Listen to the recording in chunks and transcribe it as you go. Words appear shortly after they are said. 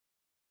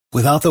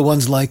Without the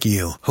ones like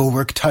you, who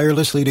work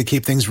tirelessly to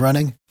keep things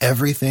running,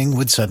 everything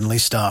would suddenly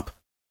stop.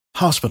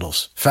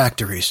 Hospitals,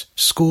 factories,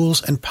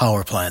 schools, and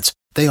power plants,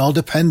 they all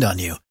depend on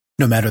you.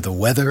 No matter the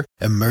weather,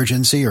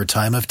 emergency, or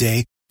time of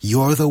day,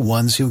 you're the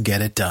ones who get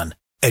it done.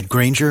 At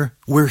Grainger,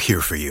 we're here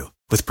for you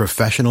with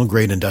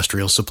professional-grade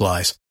industrial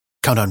supplies.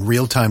 Count on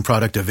real-time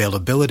product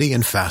availability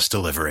and fast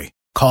delivery.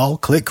 Call,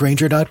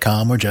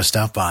 clickgrainger.com, or just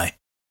stop by.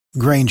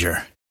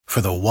 Grainger, for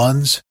the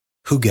ones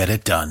who get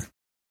it done.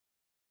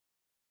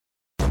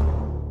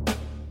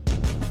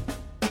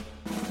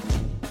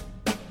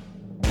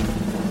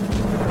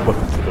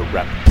 Welcome to the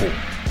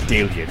Rappaport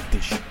Daily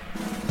Edition,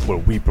 where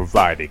we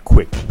provide a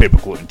quick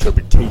biblical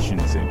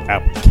interpretations and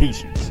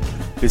applications.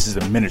 This is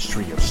a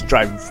ministry of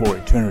striving for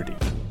eternity.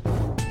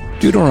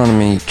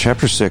 Deuteronomy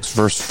chapter 6,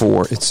 verse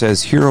 4, it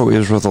says, "Hear, O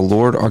Israel, the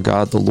Lord our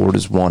God, the Lord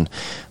is one."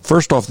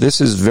 First off,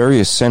 this is very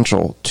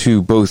essential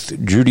to both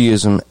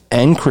Judaism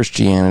and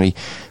Christianity,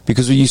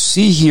 because what you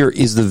see here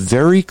is the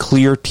very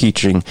clear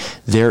teaching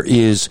there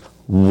is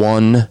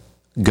one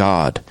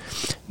God,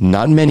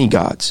 not many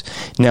gods.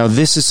 Now,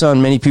 this is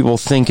something many people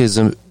think is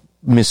a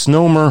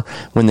misnomer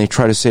when they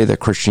try to say that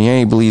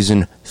Christianity believes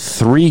in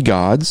three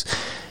gods.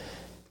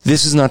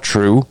 This is not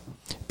true.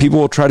 People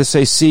will try to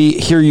say, see,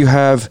 here you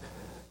have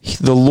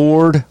the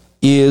Lord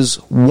is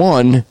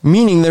one,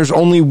 meaning there's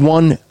only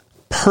one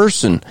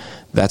person.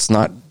 That's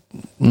not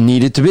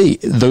needed to be.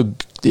 There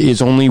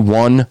is only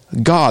one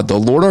God. The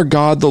Lord our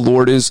God, the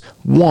Lord is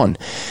one.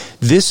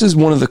 This is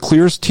one of the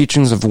clearest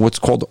teachings of what's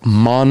called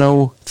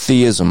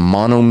monotheism.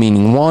 Mono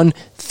meaning one,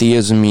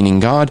 theism meaning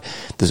God,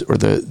 or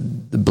the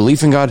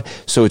belief in God.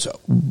 So it's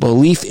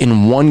belief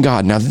in one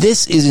God. Now,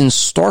 this is in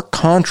stark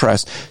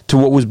contrast to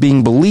what was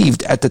being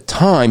believed at the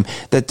time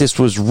that this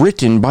was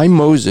written by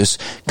Moses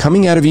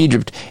coming out of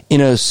Egypt in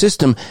a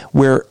system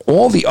where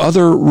all the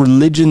other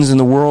religions in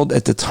the world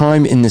at the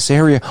time in this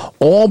area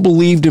all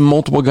believed in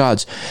multiple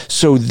gods.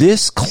 So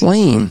this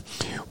claim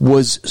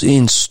was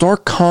in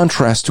stark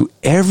contrast to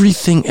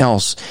everything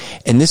else.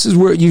 And this is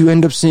where you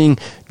end up seeing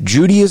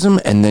Judaism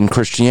and then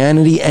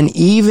Christianity and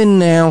even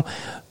now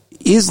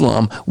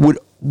Islam would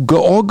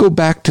all go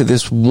back to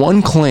this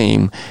one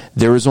claim,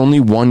 there is only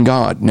one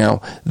God.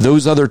 Now,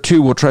 those other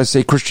two will try to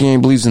say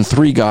Christianity believes in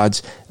three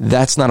gods.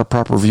 That's not a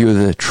proper view of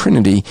the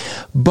Trinity.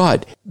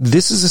 But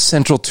this is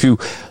essential to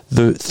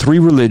the three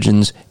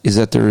religions, is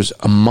that there's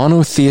a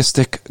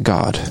monotheistic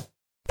God.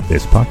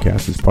 This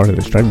podcast is part of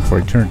the Striving for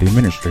Eternity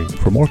ministry.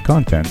 For more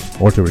content,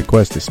 or to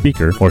request a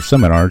speaker or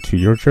seminar to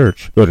your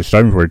church, go to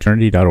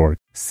strivingforeternity.org.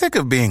 Sick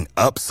of being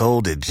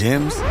upsold at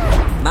gyms?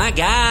 My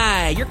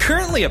guy, you're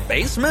currently a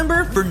base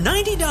member? For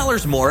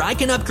 $90 more, I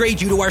can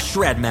upgrade you to our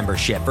Shred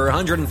membership. For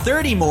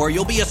 $130 more,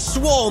 you'll be a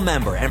Swole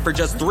member. And for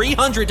just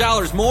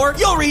 $300 more,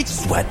 you'll reach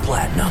Sweat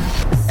Platinum.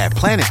 At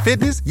Planet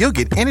Fitness, you'll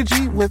get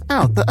energy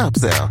without the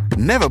upsell.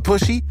 Never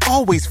pushy,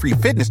 always free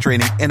fitness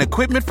training and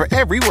equipment for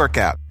every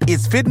workout.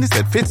 It's fitness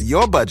that fits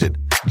your budget.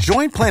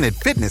 Join Planet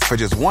Fitness for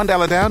just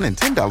 $1 down and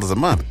 $10 a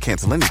month.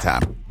 Cancel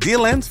anytime.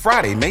 Deal ends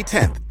Friday, May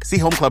 10th. See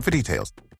Home Club for details.